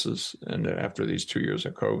 No, this is, and after these 2 years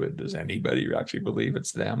of COVID, does anybody actually believe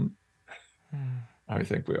it's them? I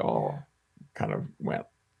think we all kind of went,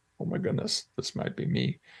 oh my goodness, this might be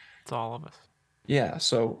me. It's all of us. Yeah.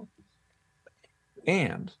 So,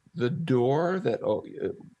 and the door that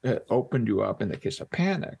opened you up in the case of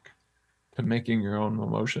panic to making your own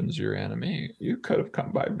emotions your enemy, you could have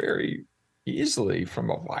come by very easily from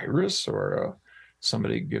a virus or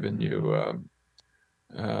somebody giving you,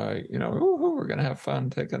 we're going to have fun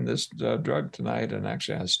taking this drug tonight and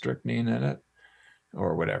actually has strychnine in it.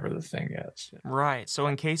 or whatever the thing is. Right. So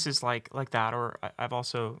in cases like that, or I've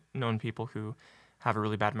also known people who have a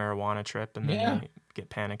really bad marijuana trip and then Yeah. they get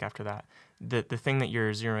panic after that. The thing that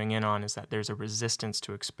you're zeroing in on is that there's a resistance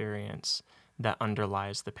to experience that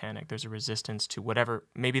underlies the panic. There's a resistance to whatever,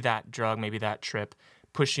 maybe that drug, maybe that trip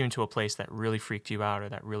pushed you into a place that really freaked you out or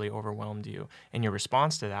that really overwhelmed you. And your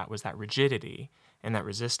response to that was that rigidity and that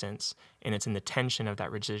resistance. And it's in the tension of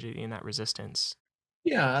that rigidity and that resistance.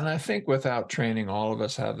 Yeah, and I think without training, all of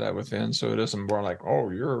us have that within. So it isn't more like, oh,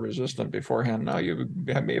 you're resistant beforehand. No, you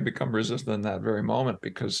may have become resistant in that very moment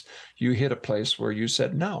because you hit a place where you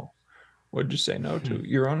said no. What did you say no Hmm. to?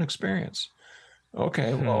 Your own experience.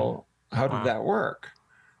 Okay, Hmm. well, how did Wow. that work?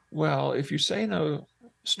 Well, if you say no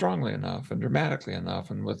strongly enough and dramatically enough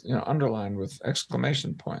and with, underlined with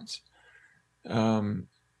exclamation points, um,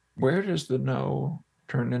 where does the no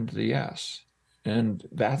turn into the yes? And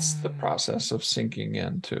that's the Hmm. process of sinking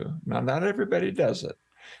into. Now, not everybody does it.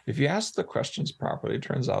 If you ask the questions properly, it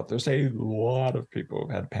turns out there's a lot of people who've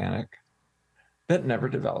had panic that never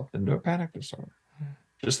developed into a panic disorder.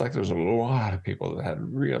 Just like there's a lot of people that had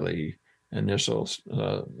really initial,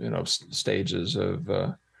 stages of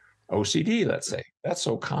OCD, let's say. That's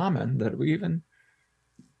so common that we even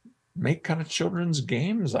make kind of children's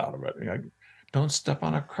games out of it. Don't step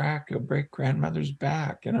on a crack, you'll break grandmother's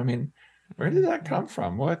back. I mean, where did that come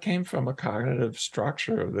from? Well, it came from a cognitive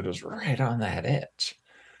structure that is right on that edge.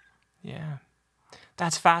 Yeah.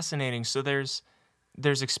 That's fascinating. So there's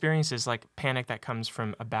experiences like panic that comes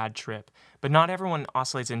from a bad trip, but not everyone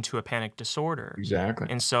oscillates into a panic disorder. Exactly.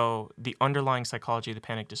 And so the underlying psychology of the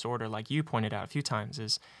panic disorder, like you pointed out a few times,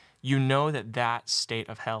 is you know that that state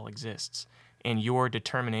of hell exists, and your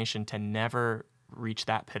determination to never reach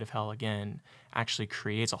that pit of hell again actually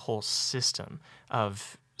creates a whole system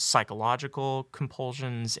of psychological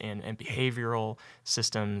compulsions and behavioral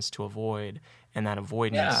systems to avoid, and that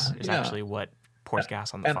avoidance Yeah, is yeah. actually what pours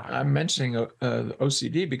gas on the And fire. I'm mentioning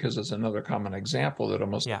OCD because it's another common example that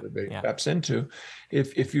almost Yeah, everybody yeah. taps into.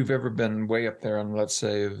 If you've ever been way up there on, let's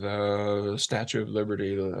say, the Statue of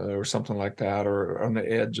Liberty or something like that, or on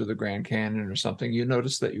the edge of the Grand Canyon or something, you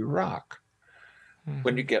notice that you rock.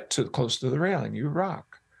 When you Hmm. get too close to the railing, you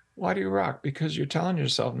rock. Why do you rock? Because you're telling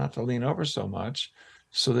yourself not to lean over so much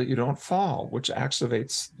so that you don't fall, which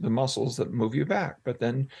activates the muscles that move you back. But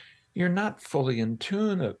then you're not fully in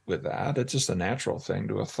tune with that. It's just a natural thing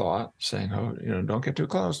to a thought saying, oh, don't get too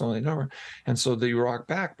close, don't lean over. And so you rock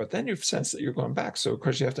back, but then you sense that you're going back. So, of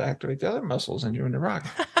course, you have to activate the other muscles and you're in the rock.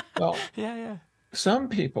 Well, Yeah, yeah. some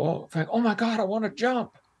people think, oh my God, I want to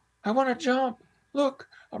jump. I want to jump. Look,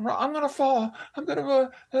 I'm going to fall. I'm going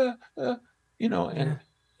and Yeah.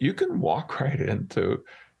 you can walk right into,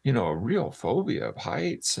 a real phobia of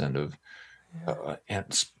heights and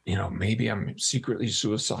maybe I'm secretly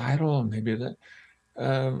suicidal, maybe that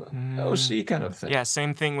Mm. OC kind of thing. Yeah,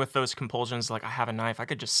 same thing with those compulsions. Like, I have a knife. I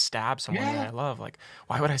could just stab someone that Yeah, I love. Like,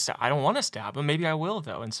 why would I stab? I don't want to stab them. Maybe I will,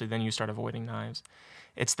 though. And so then you start avoiding knives.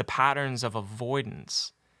 It's the patterns of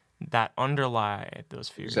avoidance that underlie those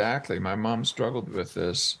fears. exactly. My mom struggled with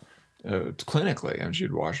this clinically, and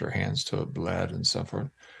she'd wash her hands till it bled and so forth.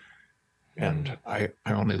 Mm. And I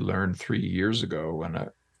only learned 3 years ago when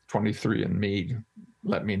a 23andMe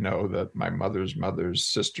let me know that my mother's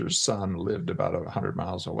sister's son lived about 100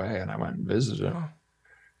 miles away. And I went and visited Oh.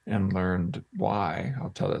 and learned why. I'll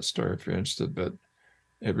tell that story if you're interested, but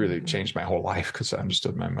it really Mm-hmm. changed my whole life because I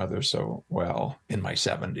understood my mother so well. In my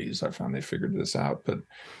 70s, I finally figured this out. But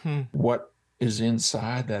Hmm. what is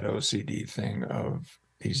inside that OCD thing of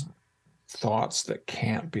these thoughts that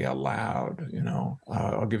can't be allowed.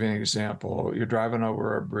 I'll give you an example. You're driving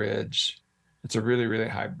over a bridge. It's a really, really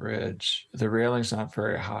high bridge. The railing's not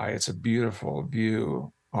very high. It's a beautiful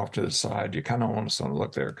view off to the side. You kind of almost don't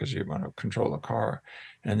look there because you want to control the car.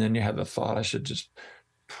 And then you have the thought, I should just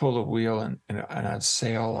pull the wheel and I'd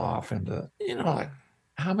sail off into, like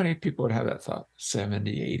how many people would have that thought?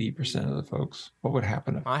 70, 80% of the folks. What would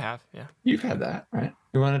happen if I have, yeah. you've had that, right?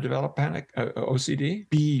 You want to develop panic, OCD?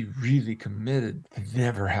 Be really committed to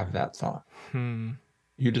never have that thought. Hmm.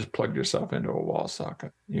 You just plugged yourself into a wall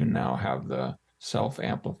socket. You now have the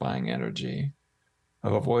self-amplifying energy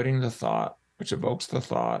of avoiding the thought, which evokes the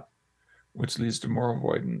thought, which leads to more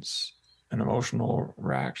avoidance and emotional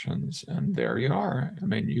reactions. And there you are. I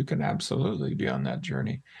mean, you can absolutely be on that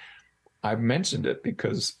journey. I've mentioned it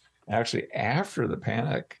because actually after the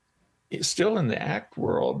panic, it's still in the ACT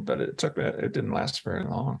world, but it didn't last very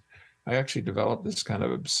long. I actually developed this kind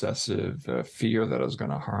of obsessive fear that I was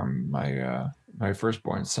going to harm my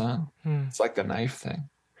firstborn son. Hmm. It's like the knife thing.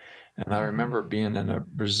 And I remember being in a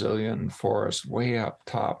Brazilian forest way up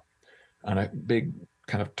top on a big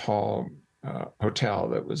kind of tall hotel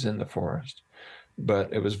that was in the forest,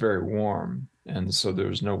 but it was very warm. And so there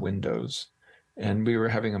was no windows. And we were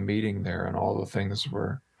having a meeting there, and all the things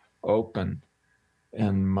were open.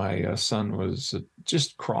 And my son was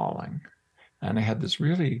just crawling. And I had this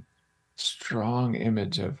really strong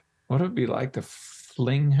image of what it would be like to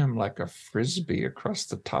fling him like a frisbee across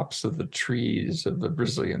the tops of the trees of the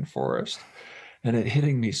Brazilian forest. And it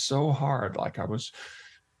hitting me so hard, like I was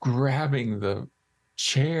grabbing the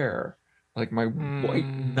chair, like my white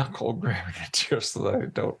knuckle grabbing a chair so that I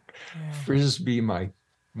don't frisbee my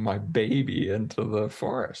baby into the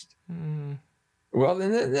forest. Well,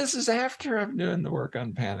 and this is after I'm doing the work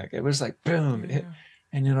on panic. It was like, boom.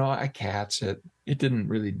 And, I catch it. It didn't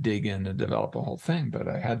really dig in and develop a whole thing, but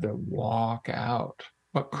I had to walk out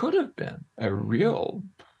what could have been a real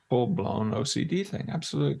full-blown OCD thing.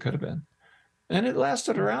 Absolutely could have been. And it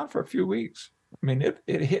lasted around for a few weeks. I mean,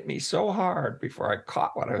 it hit me so hard before I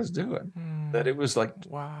caught what I was doing that it was like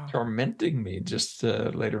tormenting me just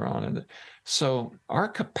later on. So our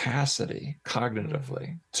capacity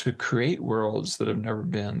cognitively to create worlds that have never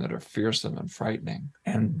been, that are fearsome and frightening,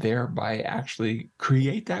 and thereby actually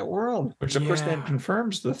create that world, which of course then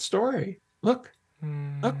confirms the story. Look,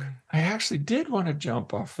 I actually did want to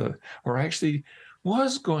jump off or I actually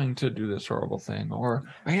was going to do this horrible thing, or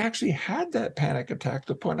I actually had that panic attack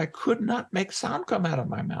to the point I could not make sound come out of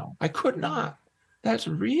my mouth. I could not. That's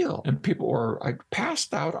real. And people were, I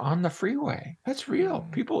passed out on the freeway. That's real.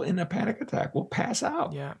 People in a panic attack will pass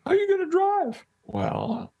out. Yeah. How are you going to drive?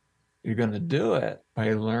 Well, you're going to do it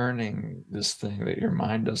by learning this thing that your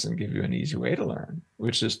mind doesn't give you an easy way to learn,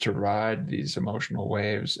 which is to ride these emotional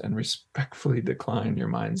waves and respectfully decline your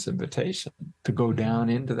mind's invitation to go down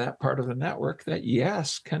into that part of the network that,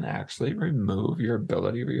 yes, can actually remove your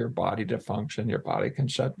ability for your body to function. Your body can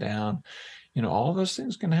shut down. All those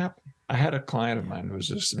things can happen. I had a client of mine who was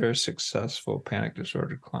a very successful panic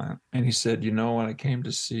disorder client. And he said, when I came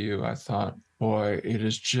to see you, I thought, boy, it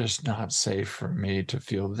is just not safe for me to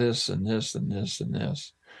feel this and this and this and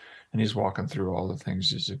this. And he's walking through all the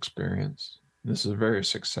things he's experienced. This is a very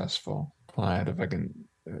successful client. If I can,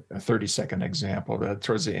 a 30-second example, that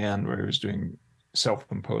towards the end where he was doing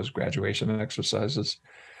self-imposed graduation exercises,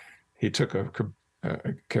 he took a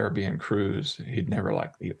Caribbean cruise. He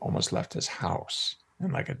almost left his house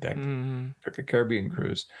in like a decade. Took a Caribbean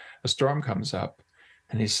cruise. A storm comes up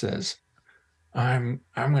and he says, I'm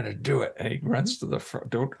going to do it. And he runs to the front.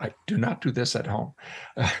 Do not do this at home.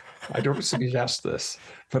 I don't suggest this,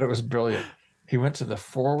 but it was brilliant. He went to the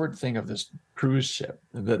forward thing of this cruise ship,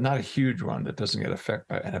 not a huge one that doesn't get affected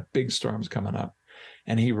by, and a big storm's coming up.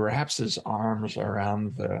 And he wraps his arms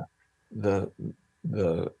around the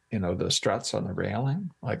struts on the railing,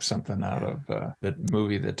 like something out of the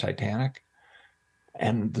movie, The Titanic.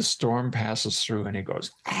 And the storm passes through and he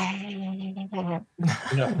goes,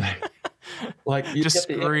 like you just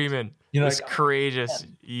screaming, this like, courageous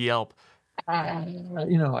yelp.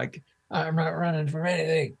 Like I'm not running from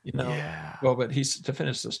anything, Yeah. Well, but to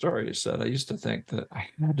finish the story, he said, I used to think that I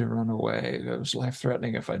had to run away. It was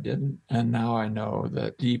life-threatening if I didn't. And now I know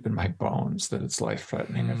that deep in my bones that it's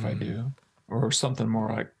life-threatening if I do. Or something more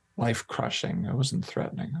like life-crushing. It wasn't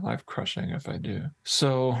threatening, life-crushing if I do.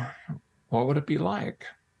 So what would it be like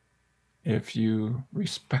if you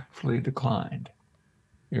respectfully declined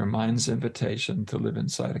your mind's invitation to live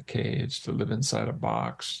inside a cage, to live inside a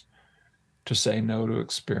box, to say no to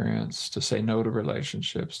experience, to say no to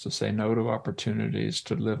relationships, to say no to opportunities,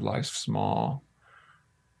 to live life small?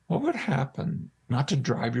 What would happen? Not to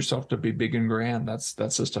drive yourself to be big and grand. That's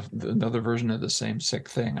just another version of the same sick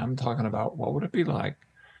thing. I'm talking about what would it be like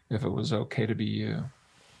if it was okay to be you?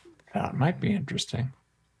 It might be interesting.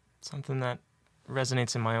 Something that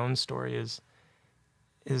resonates in my own story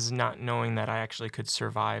is not knowing that I actually could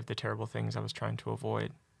survive the terrible things I was trying to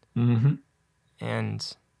avoid.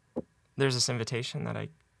 And there's this invitation that I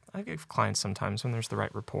give clients sometimes when there's the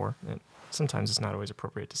right rapport. Sometimes it's not always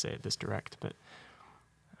appropriate to say it this direct, but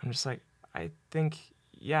I'm just like, I think,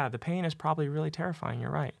 the pain is probably really terrifying.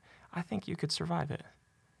 You're right. I think you could survive it.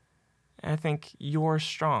 And I think you're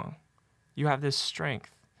strong. You have this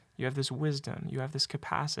strength. You have this wisdom. You have this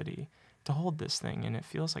capacity to hold this thing, and it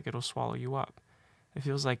feels like it'll swallow you up. It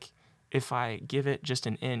feels like if I give it just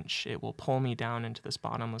an inch, it will pull me down into this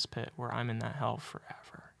bottomless pit where I'm in that hell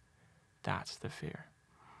forever. That's the fear.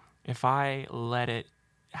 If I let it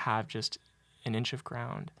have just an inch of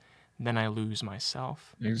ground, then I lose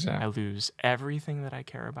myself. Exactly. I lose everything that I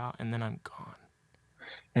care about, and then I'm gone.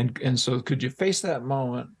 And so could you face that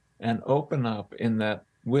moment and open up in that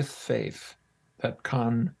with faith, that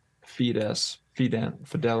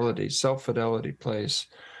fidelity, self-fidelity place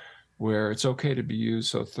where it's okay to be used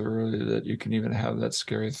so thoroughly that you can even have that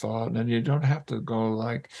scary thought, and you don't have to go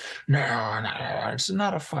like, no, it's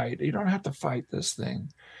not a fight. You don't have to fight this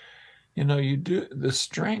thing. You do the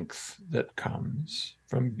strength that comes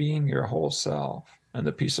from being your whole self and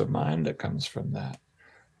the peace of mind that comes from that,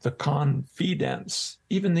 the confidence,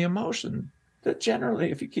 even the emotion that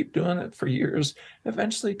generally, if you keep doing it for years,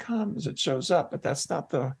 eventually comes, it shows up, but that's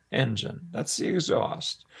not the engine. That's the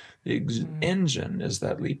exhaust. The engine is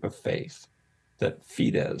that leap of faith, that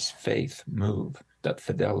fides, faith move, that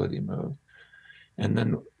fidelity move. And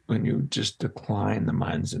then when you just decline the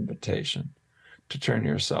mind's invitation to turn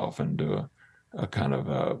yourself into a kind of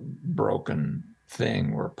a broken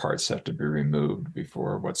thing where parts have to be removed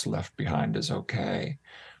before what's left behind is okay,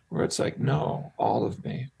 where it's like, no, all of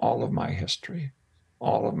me, all of my history,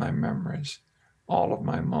 all of my memories, all of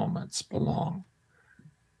my moments belong.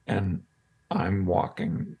 And I'm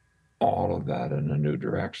walking all of that in a new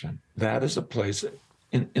direction. That is a place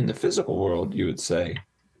in the physical world, you would say,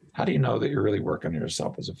 how do you know that you're really working on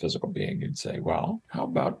yourself as a physical being? You'd say, well, how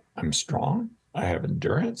about I'm strong, I have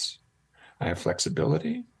endurance, I have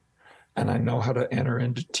flexibility, and I know how to enter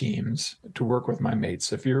into teams to work with my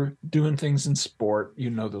mates. If you're doing things in sport, you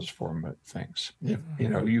know those four things. If, you're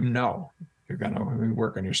going to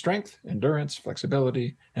work on your strength, endurance,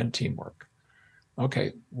 flexibility, and teamwork.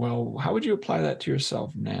 Okay, well, how would you apply that to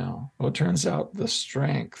yourself now? Well, it turns out the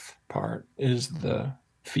strength part is the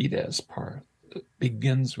fides part. It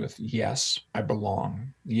begins with, yes, I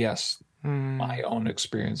belong. Yes, my own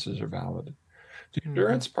experiences are valid. The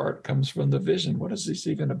endurance part comes from the vision. What is this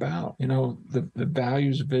even about? The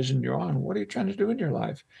values, vision you're on. What are you trying to do in your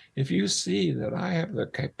life? If you see that I have the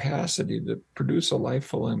capacity to produce a life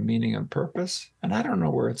full of meaning and purpose, and I don't know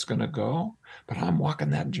where it's going to go, but I'm walking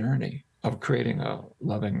that journey of creating a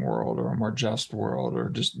loving world or a more just world, or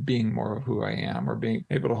just being more of who I am, or being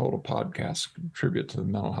able to hold a podcast, contribute to the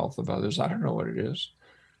mental health of others. I don't know what it is,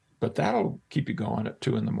 but that'll keep you going at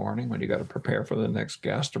 2 a.m. when you got to prepare for the next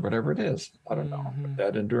guest or whatever it is. I don't know. But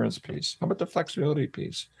that endurance piece. How about the flexibility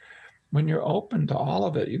piece? When you're open to all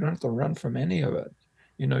of it, you don't have to run from any of it.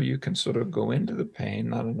 You can sort of go into the pain,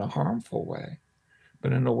 not in a harmful way,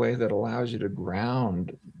 but in a way that allows you to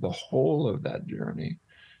ground the whole of that journey.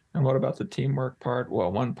 And what about the teamwork part?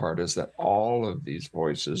 Well, one part is that all of these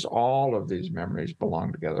voices, all of these memories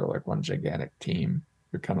belong together like one gigantic team.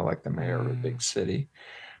 You're kind of like the mayor of a big city.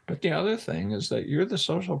 But the other thing is that you're the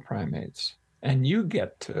social primates, and you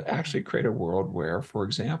get to actually create a world where, for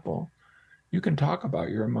example, you can talk about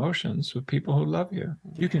your emotions with people who love you.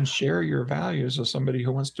 You can share your values with somebody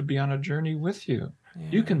who wants to be on a journey with you.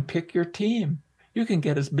 You can pick your team. You can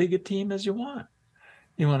get as big a team as you want.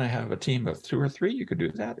 You want to have a team of 2 or 3, you could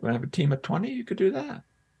do that. You want to have a team of 20, you could do that.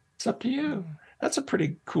 It's up to you. That's a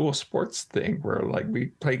pretty cool sports thing where, like, we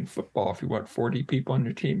played football. If you want 40 people on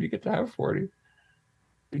your team, you get to have 40.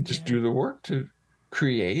 You just do the work to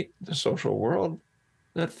create the social world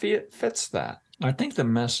that fits that. I think the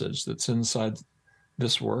message that's inside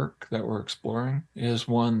this work that we're exploring is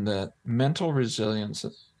one that mental resilience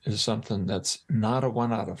is something that's not a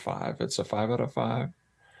 1 out of 5. It's a 5 out of 5.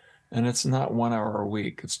 And it's not 1 hour a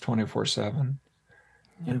week. It's 24/7.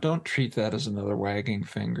 And don't treat that as another wagging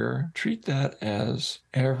finger. Treat that as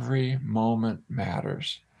every moment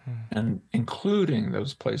matters. And including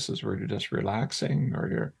those places where you're just relaxing,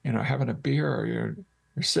 or you're having a beer, or you're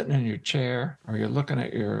sitting in your chair, or you're looking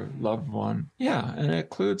at your loved one. Yeah, and it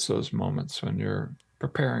includes those moments when you're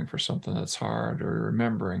preparing for something that's hard, or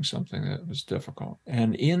remembering something that was difficult.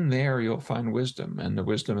 And in there, you'll find wisdom. And the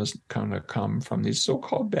wisdom is going to come from these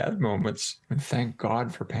so-called bad moments. And thank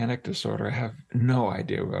God for panic disorder. I have no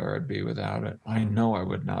idea where I'd be without it. I know I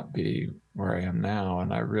would not be where I am now.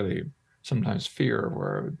 And I really sometimes fear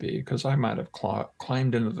where it would be, because I might have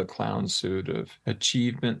climbed into the clown suit of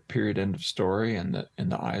achievement, period, end of story, in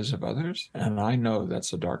the eyes of others. And I know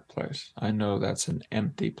that's a dark place. I know that's an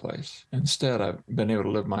empty place. Instead, I've been able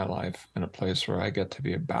to live my life in a place where I get to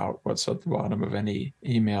be about what's at the bottom of any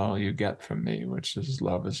email you get from me, which is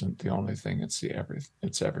love isn't the only thing, it's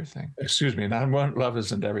everything. Excuse me, not one, love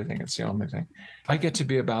isn't everything, it's the only thing. I get to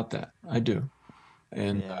be about that. I do.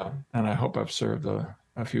 And I hope I've served a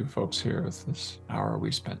few folks here with this hour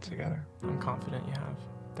we spent together. I'm confident you have.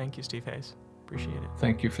 Thank you, Steve Hayes. Appreciate it.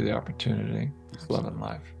 Thank you for the opportunity. It's love and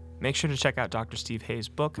life. Make sure to check out Dr. Steve Hayes'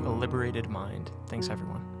 book, A Liberated Mind. Thanks,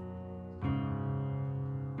 everyone.